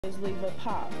Leave a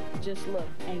pop. Just look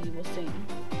and you will see 'em.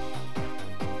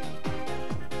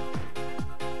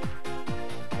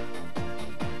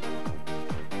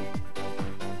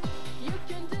 You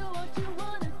can do what you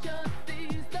wanna, just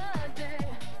seize the day.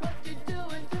 What you're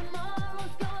doing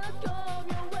tomorrow's gonna come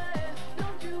your way.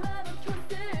 Don't you ever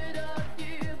consider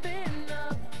giving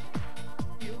up.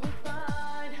 You will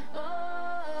find,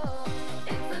 oh,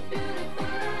 it's a beautiful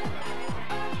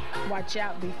life. Watch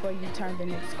out before you turn the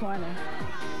next corner.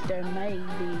 There may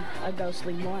be a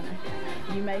ghostly warner.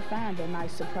 You may find a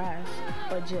nice surprise,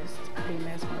 or just be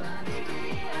mesmerized.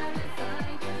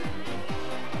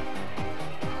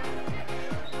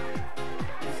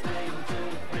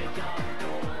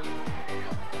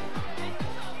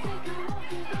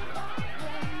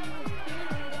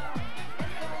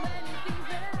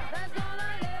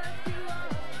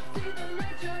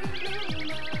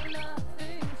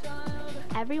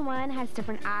 Everyone has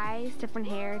different eyes, different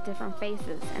hair, different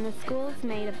faces, and the school is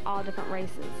made of all different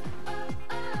races.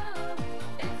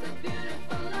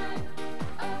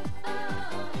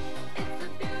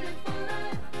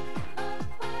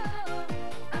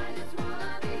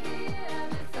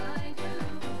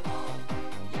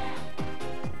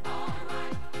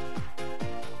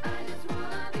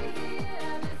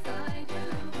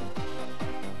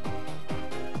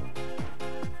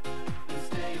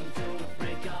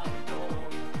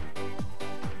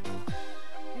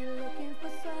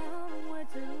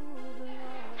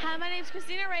 Hi, my name is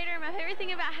Christina Rader, and my favorite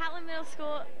thing about Highland Middle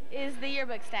School is the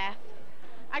yearbook staff.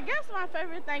 I guess my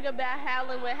favorite thing about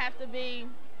Highland would have to be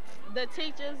the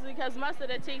teachers, because most of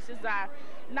the teachers are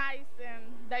nice and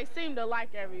they seem to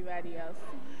like everybody else.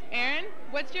 Aaron,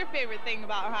 what's your favorite thing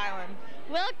about Highland?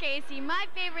 Well, Casey, my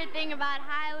favorite thing about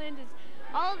Highland is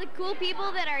all the cool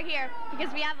people that are here,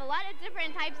 because we have a lot of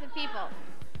different types of people.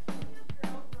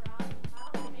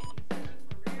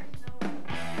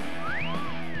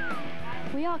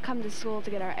 We all come to school to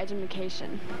get our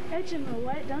education.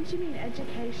 What? Don't you mean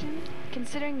education?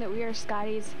 Considering that we are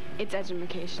Scotties, it's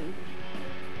education.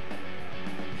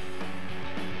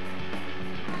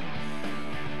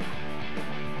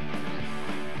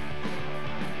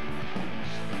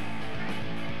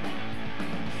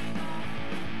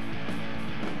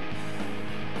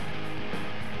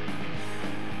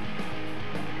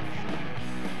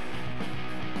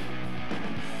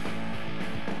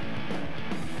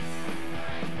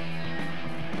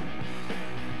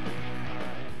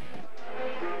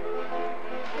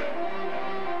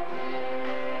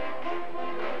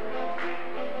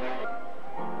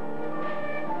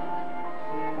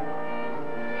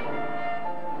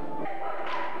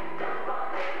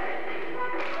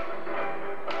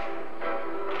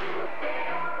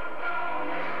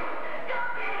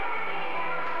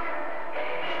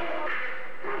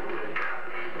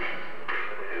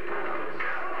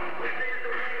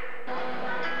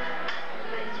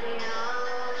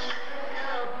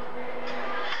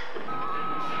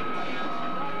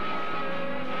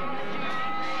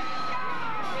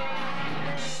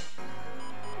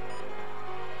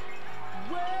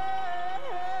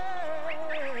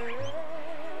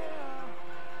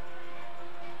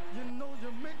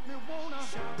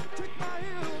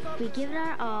 We give it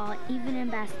our all, even in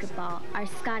basketball. Our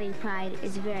Scotty pride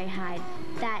is very high.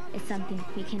 That is something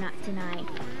we cannot deny.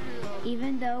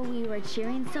 Even though we were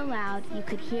cheering so loud, you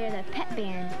could hear the pep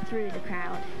band through the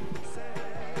crowd.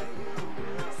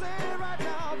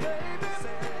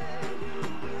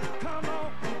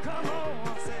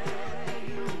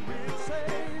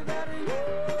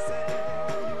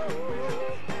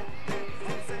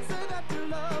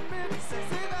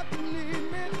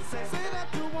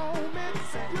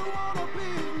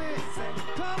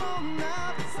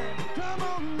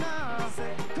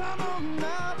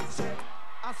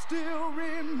 I still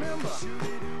remember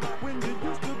when you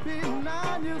used to be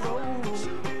 9 years old.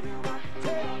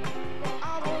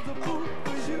 I was a fool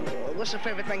for you. What's your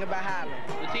favorite thing about Highland?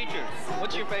 The teachers.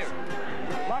 What's your favorite?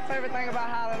 My favorite thing about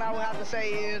Highland, I would have to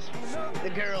say, is the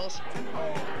girls.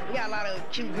 We got a lot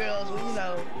of cute girls, you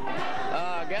know.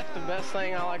 I guess the best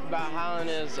thing I like about Highland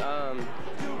is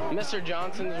Mr.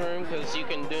 Johnson's room, because you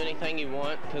can do anything you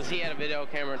want, because he had a video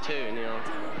camera too, and you know,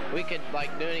 we could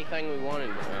like do anything we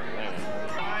wanted.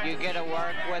 You get to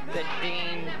work with the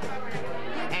dean,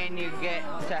 and you get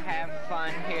to have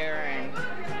fun here, and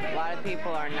a lot of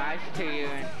people are nice to you.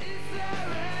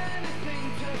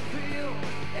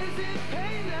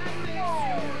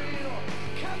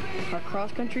 Our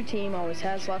cross-country team always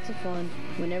has lots of fun.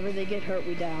 Whenever they get hurt,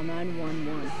 we dial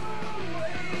 911.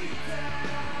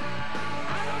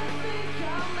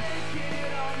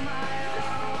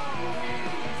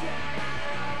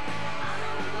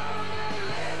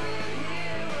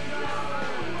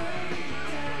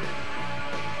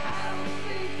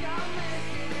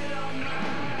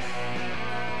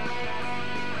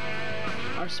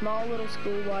 small little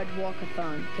school-wide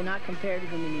walkathon cannot compare to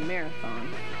the mini marathon.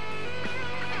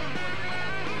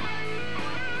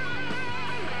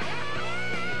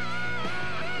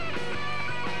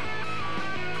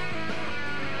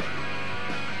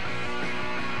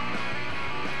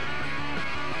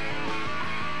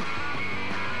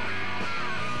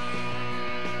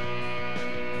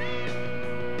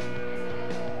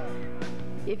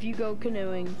 If you go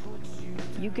canoeing,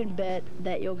 you can bet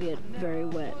that you'll get very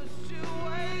wet.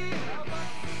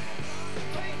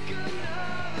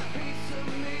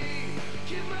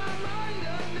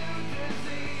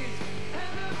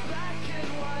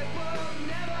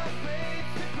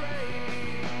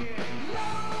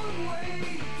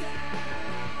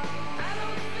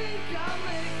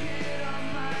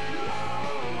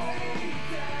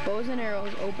 Bows and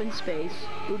arrows, open space.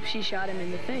 Oops, she shot him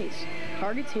in the face.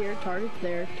 Targets here, targets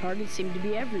there. Targets seem to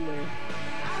be everywhere.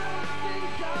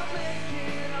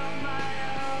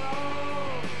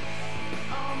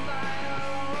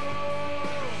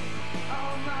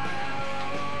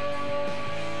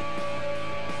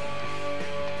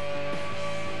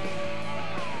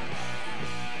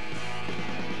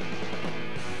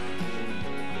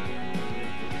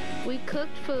 We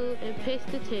cooked food and pitched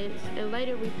the tents, and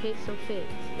later we pitched some fits.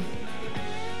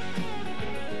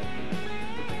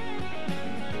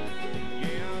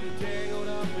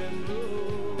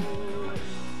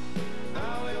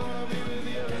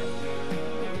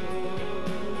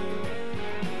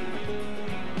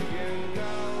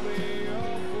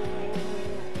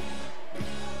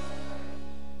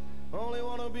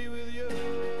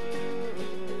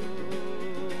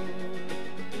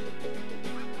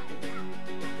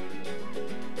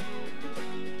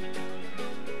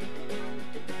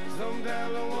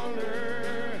 Sometimes I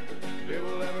wonder if it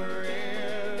will ever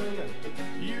end.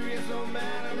 You get so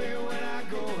mad at me when I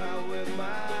go out with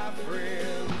my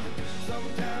friends.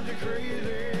 Sometimes you're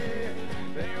crazy,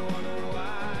 then you wonder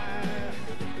why.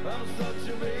 I'm such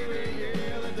a baby,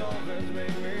 yeah, the dolphins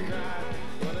make me cry.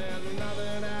 But there's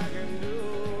nothing I can do.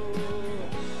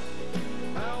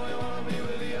 I only wanna be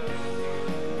with you.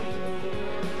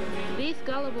 These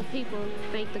gullible people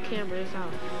think the camera is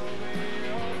off.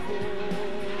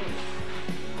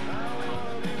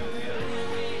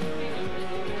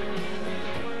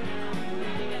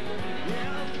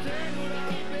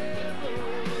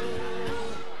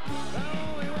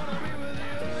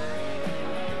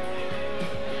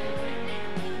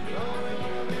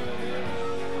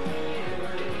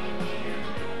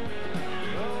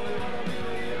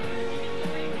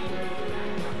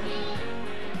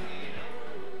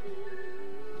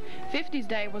 '50s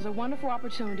Day was a wonderful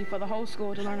opportunity for the whole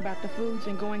school to learn about the foods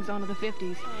and goings-on of the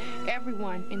 '50s.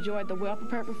 Everyone enjoyed the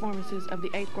well-prepared performances of the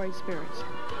 8th grade spirits.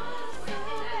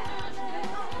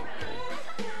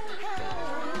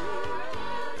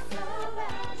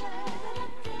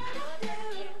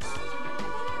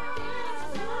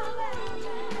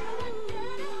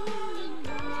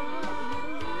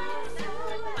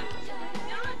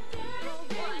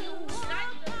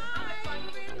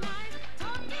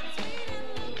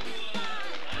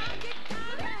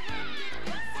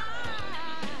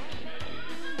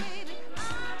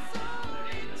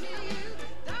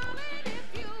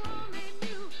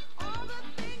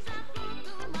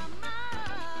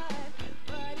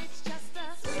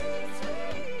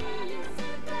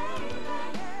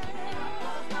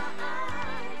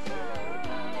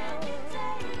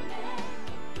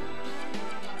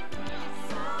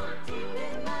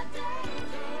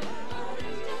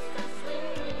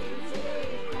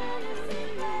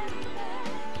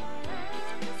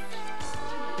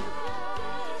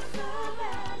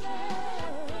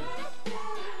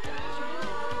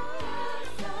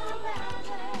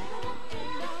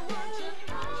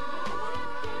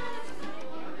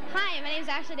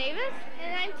 Davis.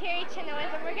 And I'm Terry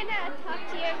Chenoweth, and we're going to talk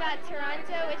to you about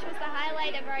Toronto, which was the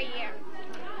highlight of our year.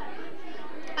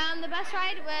 The bus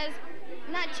ride was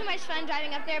not too much fun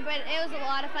driving up there, but it was a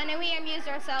lot of fun, and we amused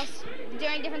ourselves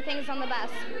doing different things on the bus.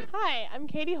 Hi, I'm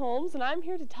Katie Holmes, and I'm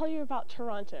here to tell you about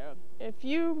Toronto. If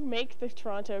you make the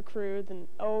Toronto crew, then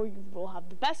you will have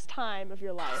the best time of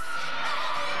your life.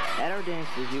 At our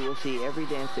dances, you will see every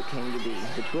dance that came to be.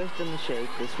 The twist and the shake,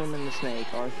 the swim and the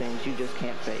snake are things you just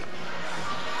can't fake.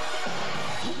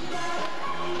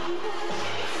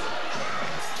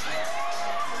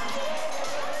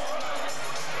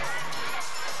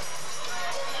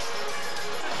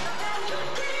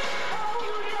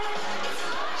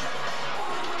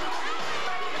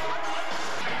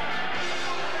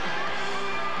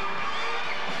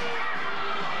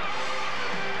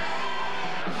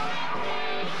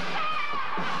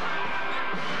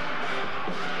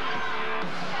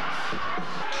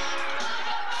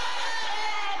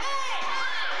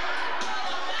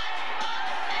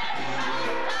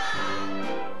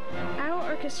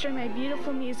 orchestra made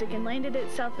beautiful music and landed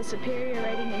itself a superior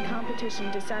rating in competition.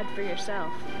 Decide for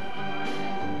yourself.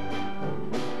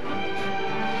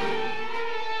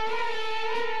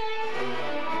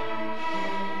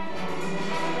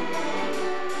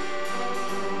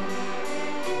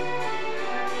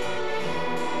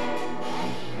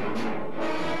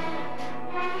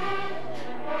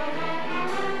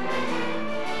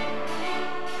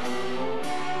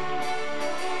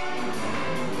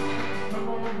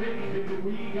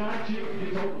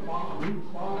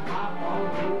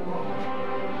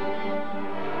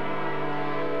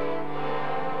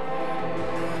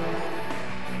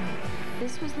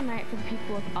 This was the night for the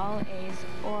people with all A's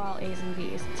or all A's and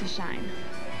B's to shine.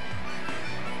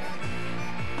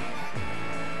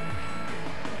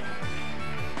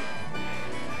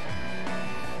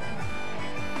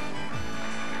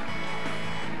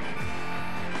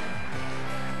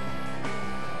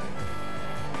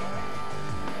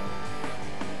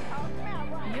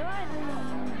 You're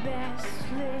the best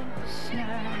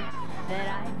listener that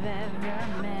I've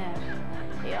ever met.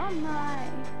 You're my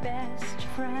best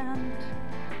friend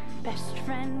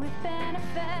with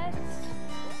benefits.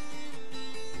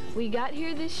 We got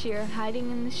here this year, hiding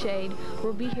in the shade.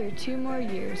 We'll be here 2 more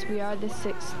years. We are the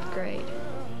 6th grade.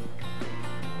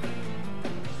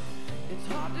 It's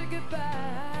hard to get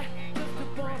back just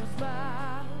upon a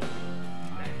smile.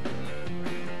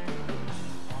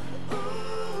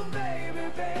 Ooh, baby,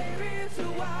 baby, it's a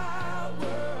wild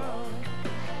world.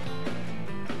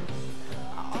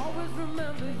 I always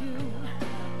remember you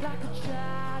like a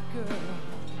child girl.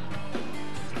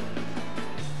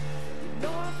 You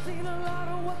know I've seen a lot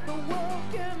of what the world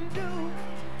can do,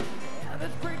 and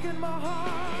it's breaking my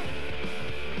heart.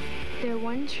 Their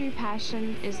one true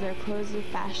passion is their clothes of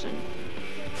fashion.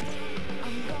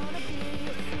 I'm gonna be a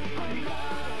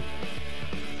supermodel,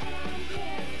 and I'm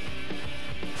here,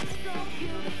 so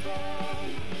beautiful.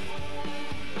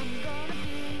 I'm gonna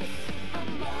be a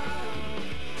supermodel,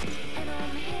 and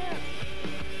I'm here,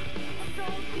 so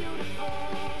beautiful.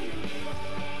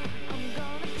 I'm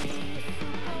gonna be a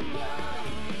supermodel,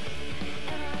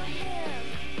 and I'm here,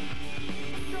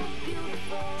 so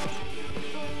beautiful,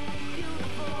 so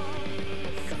beautiful.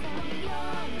 'Cause I'm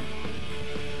young,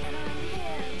 and I'm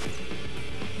here,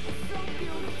 so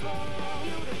beautiful,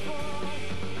 beautiful.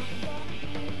 I'm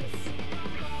gonna be a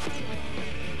supermodel.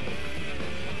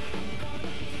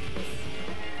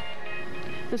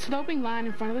 The sloping line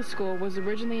in front of the school was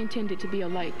originally intended to be a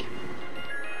lake.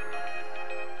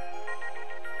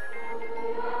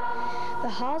 The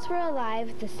halls were alive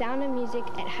with the sound of music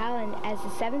at Highland as the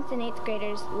 7th and 8th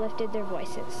graders lifted their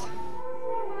voices.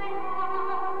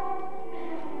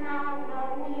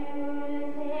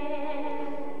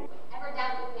 Ever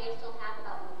doubt you may still have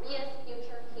about Maria's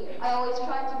future here? I always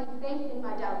tried to be faith in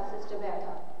my doubt, Sister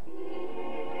Berta.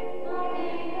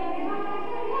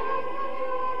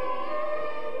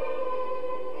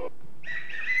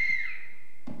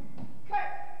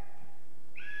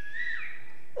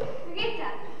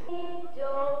 Rita. Do,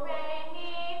 re,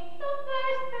 mi, the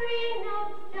first 3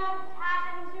 notes just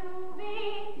happen to be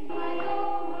my go,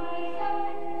 my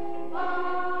son,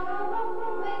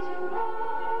 bottom, major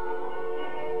roll.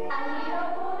 I need a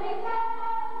holy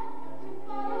path,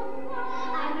 I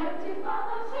know to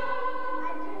follow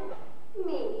suit.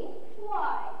 Me?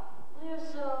 Why? You're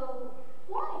so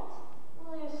white.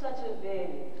 Well, you're such a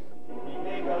baby. We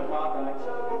make a clock and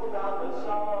circle around the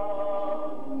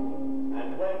sun, and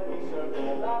when we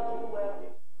circle back to where we...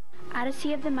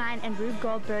 Odyssey of the Mind and Rube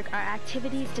Goldberg are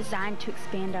activities designed to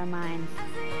expand our minds.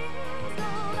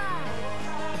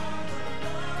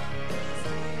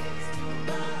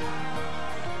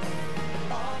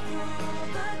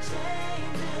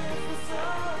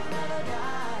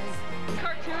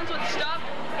 Cartoons with stuff,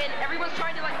 and everyone's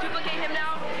trying to like duplicate him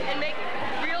now and make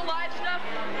real life stuff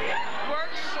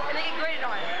works, and they get graded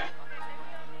on it.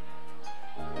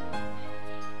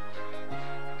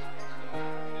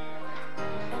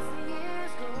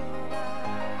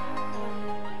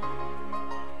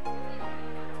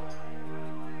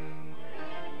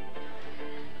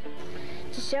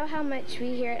 To show how much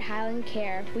we here at Highland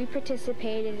care, we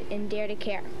participated in Dare to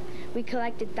Care. We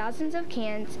collected thousands of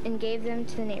cans and gave them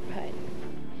to the neighborhood.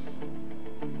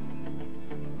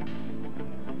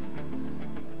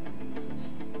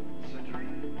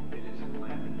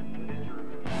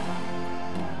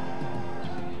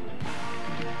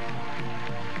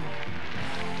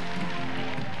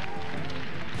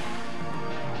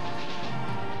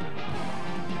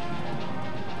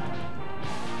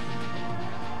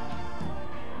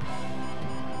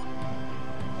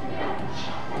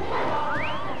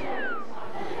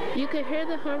 You could could hear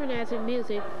the harmonizing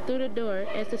music through the door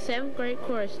as the 7th grade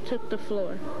chorus took the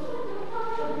floor.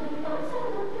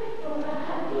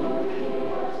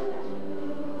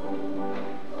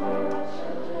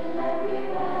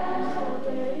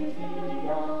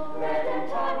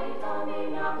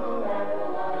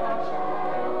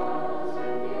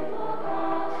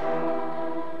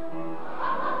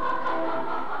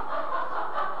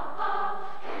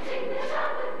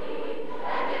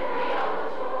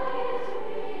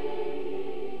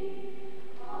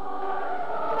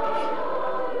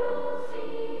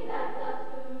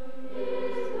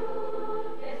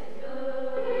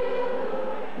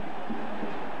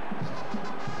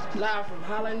 Live from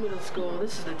Highland Middle School,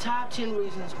 this is the top 10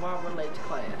 reasons why we're late to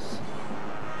class.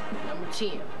 Number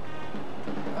 10.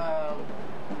 I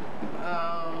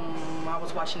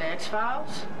was watching the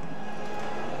X-Files.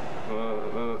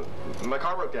 My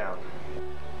car broke down.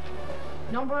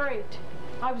 Number 8.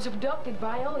 I was abducted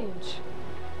by aliens.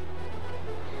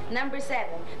 Number 7.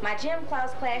 My gym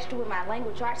class clashed with my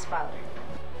language arts father.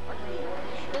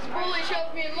 This bully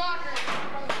shoved me in locker.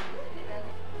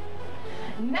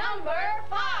 Number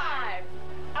 5.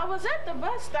 I was at the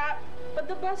bus stop, but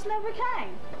the bus never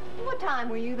came. What time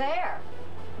were you there?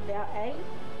 About 8.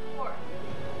 4.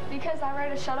 Because I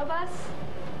rode a shuttle bus.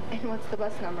 And what's the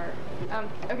bus number?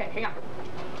 Okay, hang on.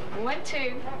 1,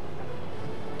 2,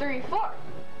 3, 4.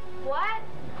 What?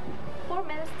 4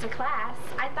 minutes to class.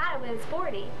 I thought it was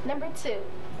 40. Number 2.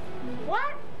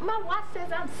 What? My watch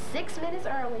says I'm 6 minutes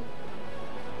early.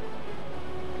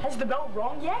 Has the bell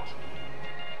rung yet?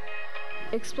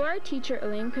 Explorer teacher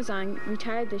Elaine Krazan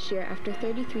retired this year after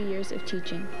 33 years of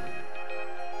teaching.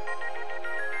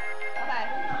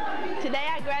 Today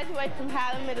I graduate from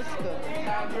Highland Middle School.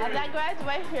 As I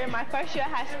graduate here in my first year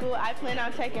of high school, I plan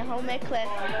on taking home ec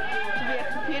classes to be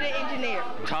a computer engineer.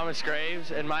 Thomas Graves,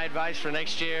 and my advice for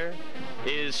next year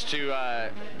is to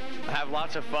have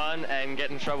lots of fun and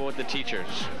get in trouble with the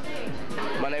teachers.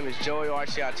 My name is Joey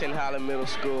Archie. I attend Highland Middle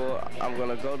School. I'm going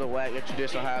to go to Wagner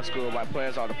Traditional High School. My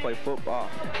plans are to play football.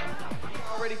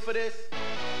 Ready for this?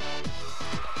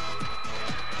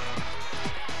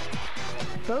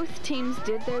 Both teams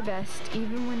did their best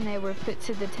even when they were put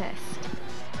to the test.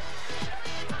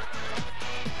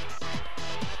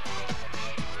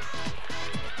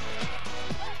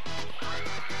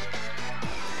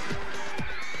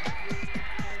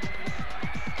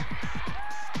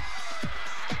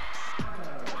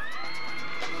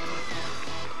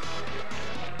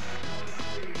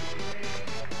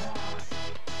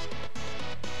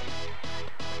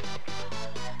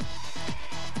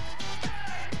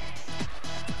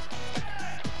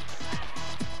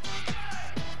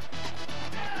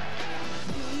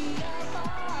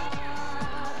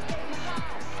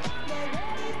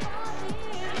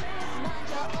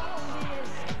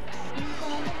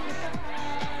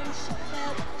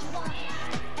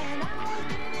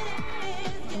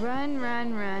 Run,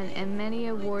 run, run, and many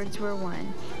awards were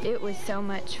won. It was so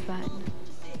much fun.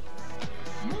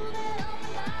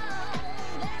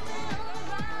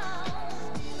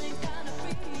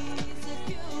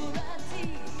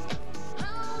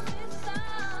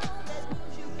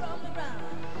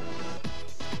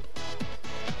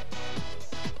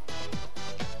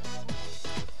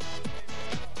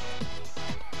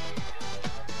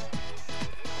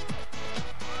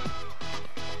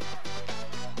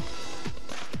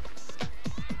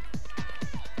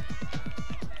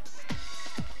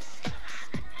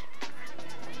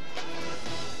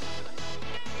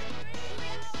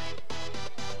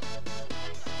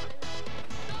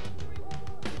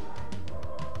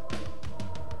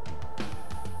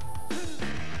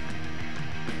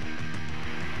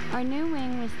 Our new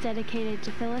wing was dedicated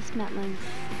to Phyllis Metling,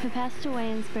 who passed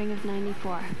away in spring of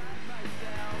 '94.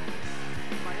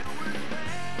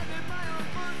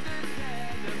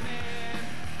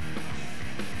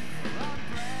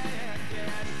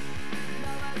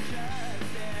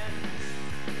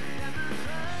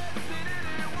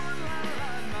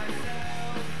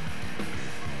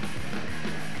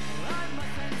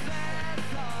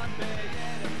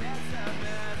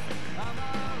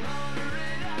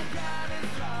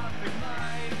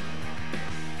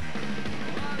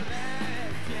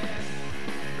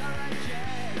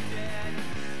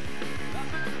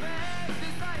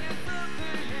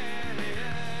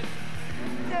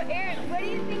 What do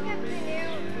you think of the new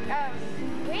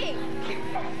wing?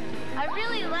 I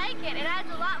really like it. It adds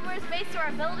a lot more space to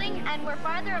our building, and we're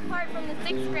farther apart from the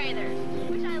 6th graders,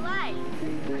 which I like.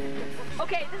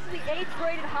 Okay, this is the 8th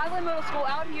grade at Highland Middle School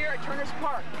out here at Turner's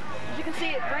Park. As you can see,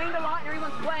 it rained a lot and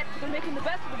everyone's wet. They're making the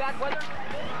best of the bad weather.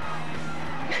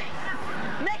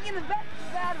 Making in the best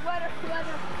bad weather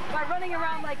by running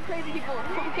around like crazy people.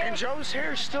 Okay? And Joe's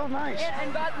hair is still nice. Yeah,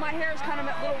 and my hair is kind of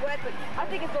a little wet, but I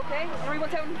think it's okay.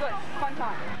 Everyone's having good, fun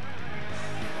time.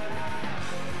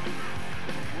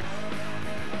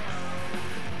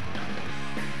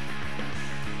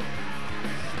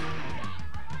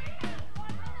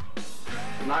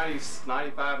 The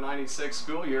 95-96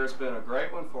 school year has been a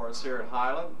great one for us here at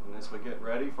Highland, and as we get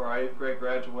ready for our 8th grade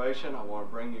graduation, I want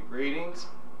to bring you greetings.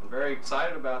 I'm very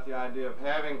excited about the idea of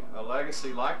having a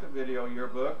legacy like the video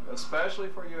yearbook, especially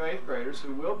for you 8th graders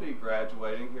who will be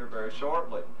graduating here very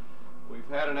shortly. We've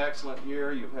had an excellent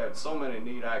year. You've had so many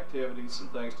neat activities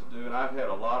and things to do, and I've had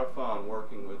a lot of fun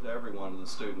working with every one of the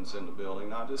students in the building,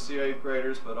 not just the 8th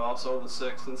graders, but also the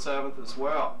 6th and 7th as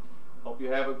well. Hope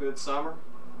you have a good summer.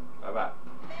 Bye-bye.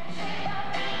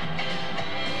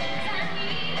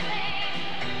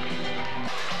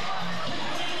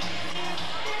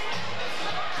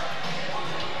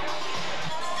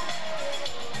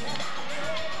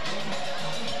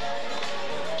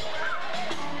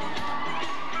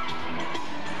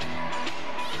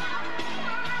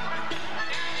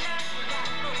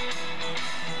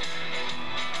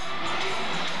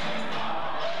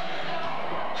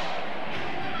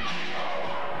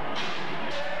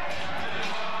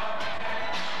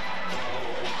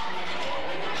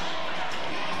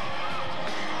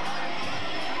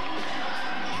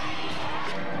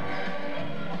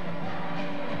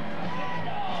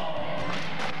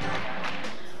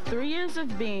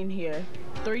 Of being here,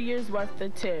 3 years worth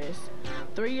of tears,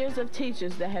 3 years of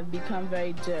teachers that have become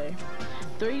very dear,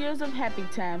 3 years of happy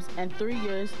times, and 3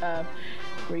 years of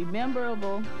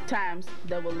rememberable times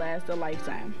that will last a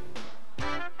lifetime. You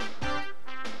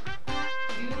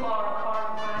are a part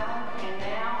of Highland, and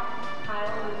now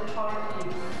Highland is a part of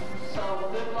you. So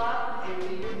good luck and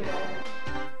do your best.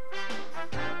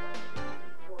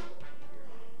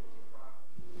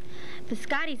 The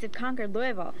Scotties have conquered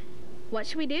Louisville. What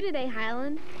should we do today,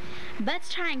 Highland?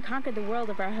 Let's try and conquer the world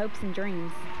of our hopes and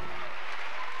dreams.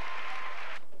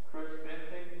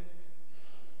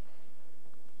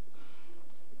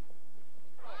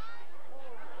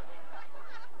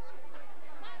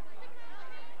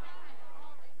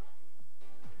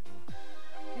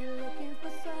 You're looking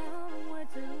for somewhere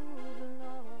to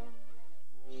belong.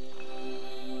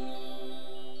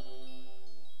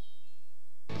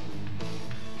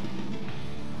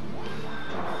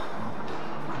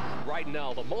 Right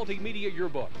now, the Multimedia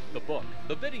Yearbook, the book,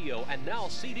 the video, and now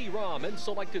CD-ROM in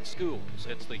selected schools.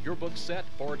 It's the yearbook set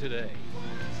for today.